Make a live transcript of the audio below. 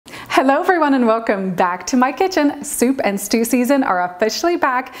Hello everyone and welcome back to my kitchen. Soup and stew season are officially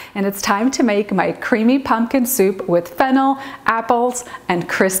back and it's time to make my creamy pumpkin soup with fennel, apples, and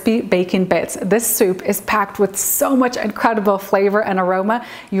crispy bacon bits. This soup is packed with so much incredible flavor and aroma.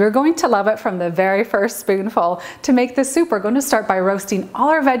 You're going to love it from the very first spoonful. To make this soup, we're going to start by roasting all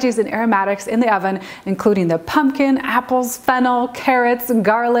our veggies and aromatics in the oven, including the pumpkin, apples, fennel, carrots,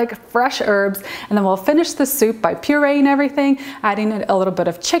 garlic, fresh herbs, and then we'll finish the soup by pureeing everything, adding a little bit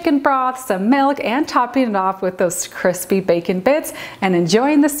of chicken broth, some milk, and topping it off with those crispy bacon bits and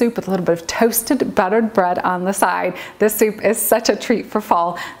enjoying the soup with a little bit of toasted buttered bread on the side. This soup is such a treat for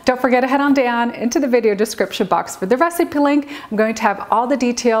fall. Don't forget to head on down into the video description box for the recipe link. I'm going to have all the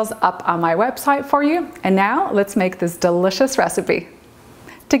details up on my website for you. And now let's make this delicious recipe.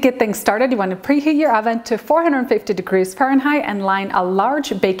 To get things started, you want to preheat your oven to 450 degrees Fahrenheit and line a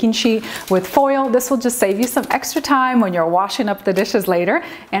large baking sheet with foil. This will just save you some extra time when you're washing up the dishes later.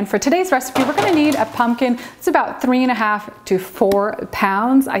 And for today's recipe, we're going to need a pumpkin. It's about 3.5 to 4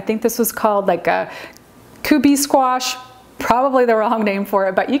 pounds. I think this was called like a kubi squash. Probably the wrong name for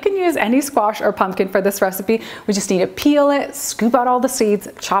it, but you can use any squash or pumpkin for this recipe. We just need to peel it, scoop out all the seeds,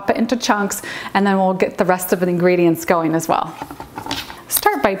 chop it into chunks, and then we'll get the rest of the ingredients going as well.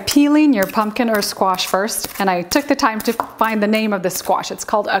 Start by peeling your pumpkin or squash first, and I took the time to find the name of the squash. It's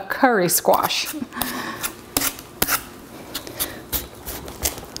called a curry squash.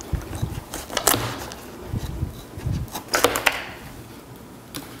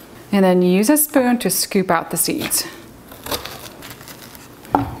 And then use a spoon to scoop out the seeds.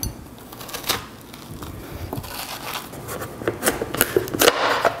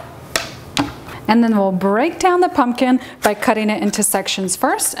 And then we'll break down the pumpkin by cutting it into sections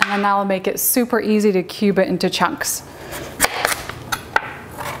first, and then that'll make it super easy to cube it into chunks.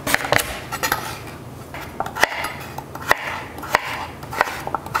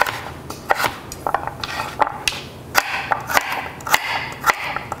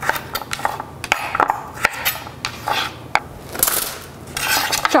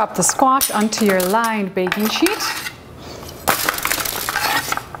 Drop the squash onto your lined baking sheet.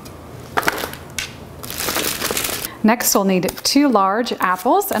 Next, we'll need 2 large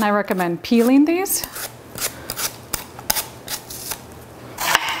apples, and I recommend peeling these.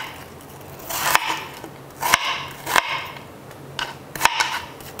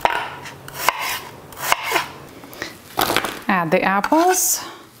 Add the apples.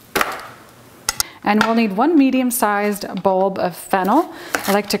 And we'll need 1 medium-sized bulb of fennel.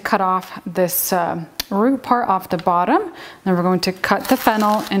 I like to cut off this root part off the bottom. Then we're going to cut the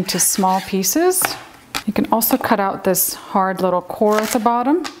fennel into small pieces. You can also cut out this hard little core at the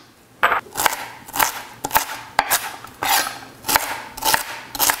bottom.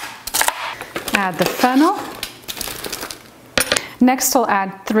 Add the fennel. Next, we'll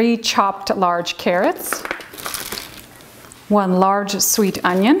add 3 chopped large carrots, 1 large sweet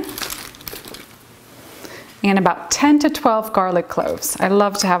onion, and about 10 to 12 garlic cloves. I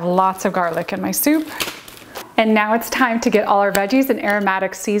love to have lots of garlic in my soup. And now it's time to get all our veggies and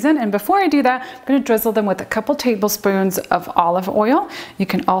aromatics seasoned. And before I do that, I'm going to drizzle them with a couple tablespoons of olive oil. You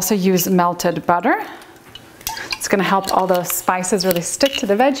can also use melted butter. It's going to help all the spices really stick to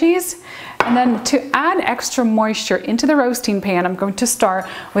the veggies. And then to add extra moisture into the roasting pan, I'm going to start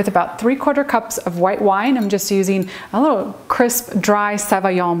with about 3/4 cups of white wine. I'm just using a little crisp, dry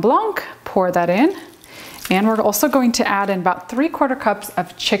Sauvignon Blanc. Pour that in. And we're also going to add in about 3/4 cups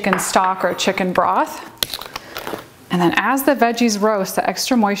of chicken stock or chicken broth. And then as the veggies roast, the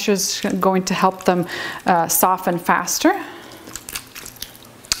extra moisture is going to help them soften faster.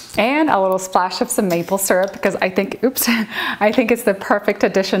 And a little splash of some maple syrup because I think, I think it's the perfect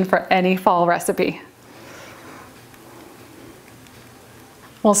addition for any fall recipe.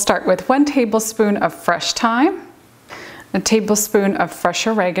 We'll start with 1 tablespoon of fresh thyme, a tablespoon of fresh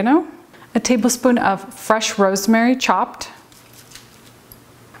oregano, a tablespoon of fresh rosemary chopped,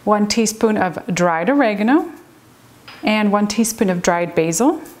 1 teaspoon of dried oregano, and 1 teaspoon of dried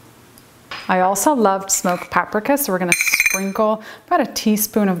basil. I also loved smoked paprika, so we're going to sprinkle about 1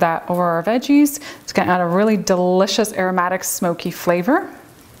 teaspoon of that over our veggies. It's going to add a really delicious aromatic smoky flavor.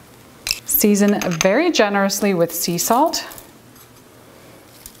 Season very generously with sea salt.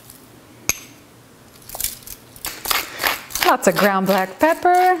 Lots of ground black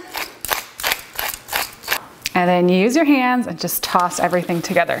pepper. And then use your hands and just toss everything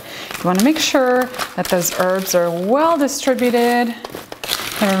together. You want to make sure that those herbs are well distributed,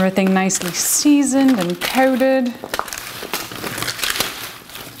 have everything nicely seasoned and coated.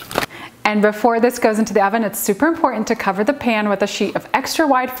 And before this goes into the oven, it's super important to cover the pan with a sheet of extra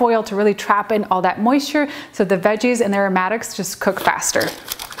wide foil to really trap in all that moisture so the veggies and the aromatics just cook faster.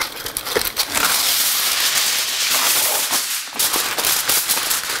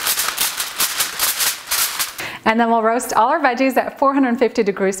 And then we'll roast all our veggies at 450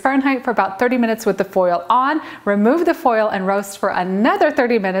 degrees Fahrenheit for about 30 minutes with the foil on. Remove the foil and roast for another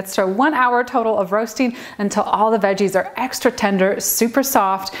 30 minutes, so 1 hour total of roasting until all the veggies are extra tender, super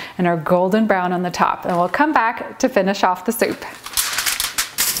soft, and are golden brown on the top. And we'll come back to finish off the soup.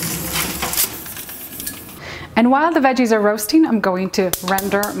 And while the veggies are roasting, I'm going to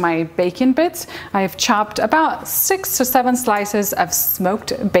render my bacon bits. I've chopped about 6 to 7 slices of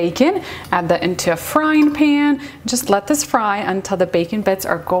smoked bacon. Add that into a frying pan. Just let this fry until the bacon bits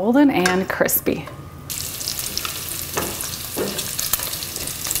are golden and crispy.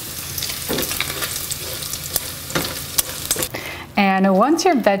 And once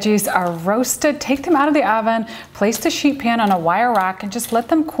your veggies are roasted, take them out of the oven, place the sheet pan on a wire rack, and just let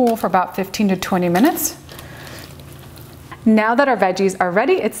them cool for about 15 to 20 minutes. Now that our veggies are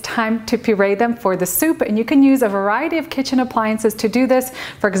ready, it's time to puree them for the soup, and you can use a variety of kitchen appliances to do this.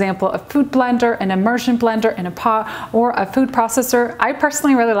 For example, a food blender, an immersion blender in a pot, or a food processor. I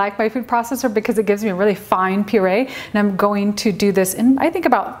personally really like my food processor because it gives me a really fine puree, and I'm going to do this in, I think,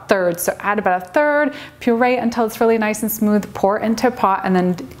 about thirds. So add about a third, puree until it's really nice and smooth, pour into a pot, and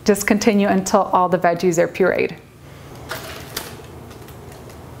then just continue until all the veggies are pureed.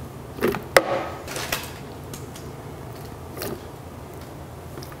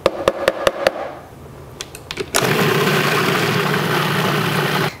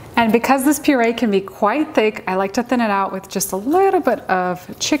 And because this puree can be quite thick, I like to thin it out with just a little bit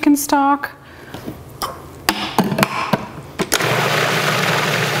of chicken stock.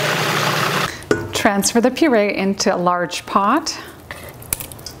 Transfer the puree into a large pot.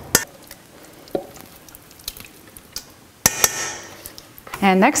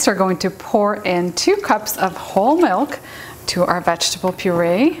 And next we're going to pour in 2 cups of whole milk to our vegetable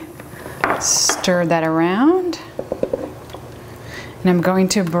puree. Stir that around. And I'm going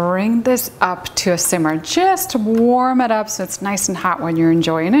to bring this up to a simmer. Just warm it up so it's nice and hot when you're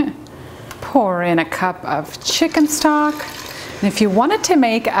enjoying it. Pour in a cup of chicken stock. And if you wanted to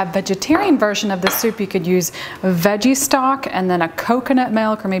make a vegetarian version of the soup, you could use veggie stock and then a coconut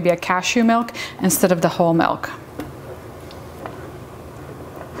milk or maybe a cashew milk instead of the whole milk.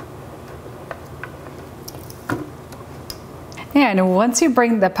 And once you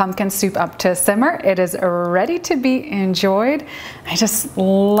bring the pumpkin soup up to a simmer, it is ready to be enjoyed. I just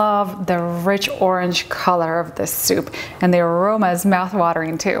love the rich orange color of this soup, and the aroma is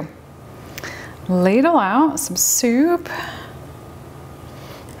mouth-watering too. Ladle out some soup.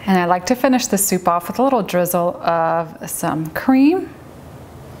 And I like to finish the soup off with a little drizzle of some cream.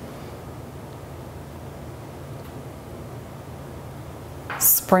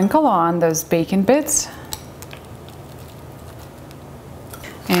 Sprinkle on those bacon bits.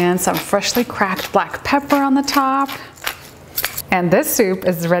 And some freshly cracked black pepper on the top. And this soup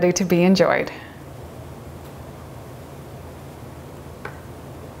is ready to be enjoyed.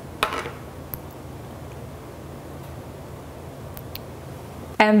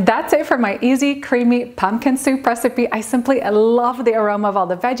 And that's it for my easy, creamy pumpkin soup recipe. I simply love the aroma of all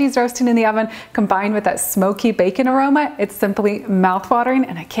the veggies roasting in the oven combined with that smoky bacon aroma. It's simply mouth-watering,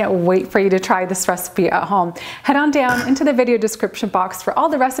 and I can't wait for you to try this recipe at home. Head on down into the video description box for all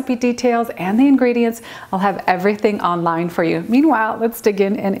the recipe details and the ingredients. I'll have everything online for you. Meanwhile, let's dig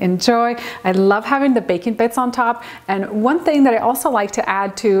in and enjoy. I love having the bacon bits on top. And one thing that I also like to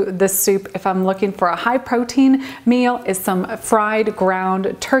add to this soup if I'm looking for a high protein meal is some fried ground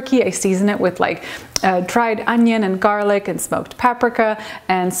turkey. I season it with like dried onion and garlic and smoked paprika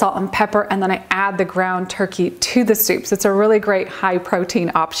and salt and pepper, and then I add the ground turkey to the soup. So it's a really great high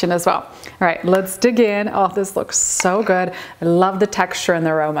protein option as well. All right, let's dig in. Oh, this looks so good. I love the texture and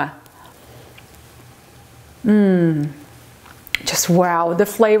the aroma. Just wow, the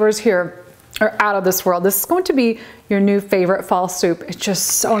flavors here are out of this world. This is going to be your new favorite fall soup. It's just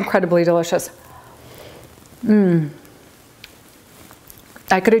so incredibly delicious.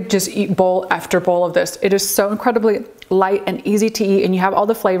 I could just eat bowl after bowl of this. It is so incredibly light and easy to eat, and you have all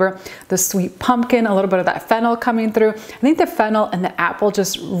the flavor, the sweet pumpkin, a little bit of that fennel coming through. I think the fennel and the apple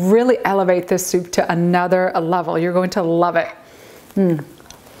just really elevate this soup to another level. You're going to love it. And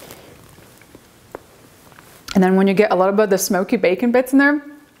then when you get a little bit of the smoky bacon bits in there,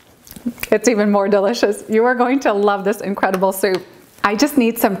 it's even more delicious. You are going to love this incredible soup. I just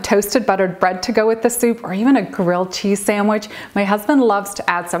need some toasted buttered bread to go with the soup, or even a grilled cheese sandwich. My husband loves to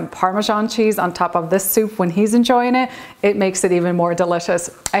add some Parmesan cheese on top of this soup when he's enjoying it. It makes it even more delicious.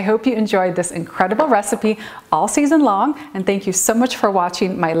 I hope you enjoyed this incredible recipe all season long, and thank you so much for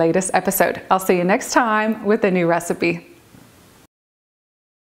watching my latest episode. I'll see you next time with a new recipe.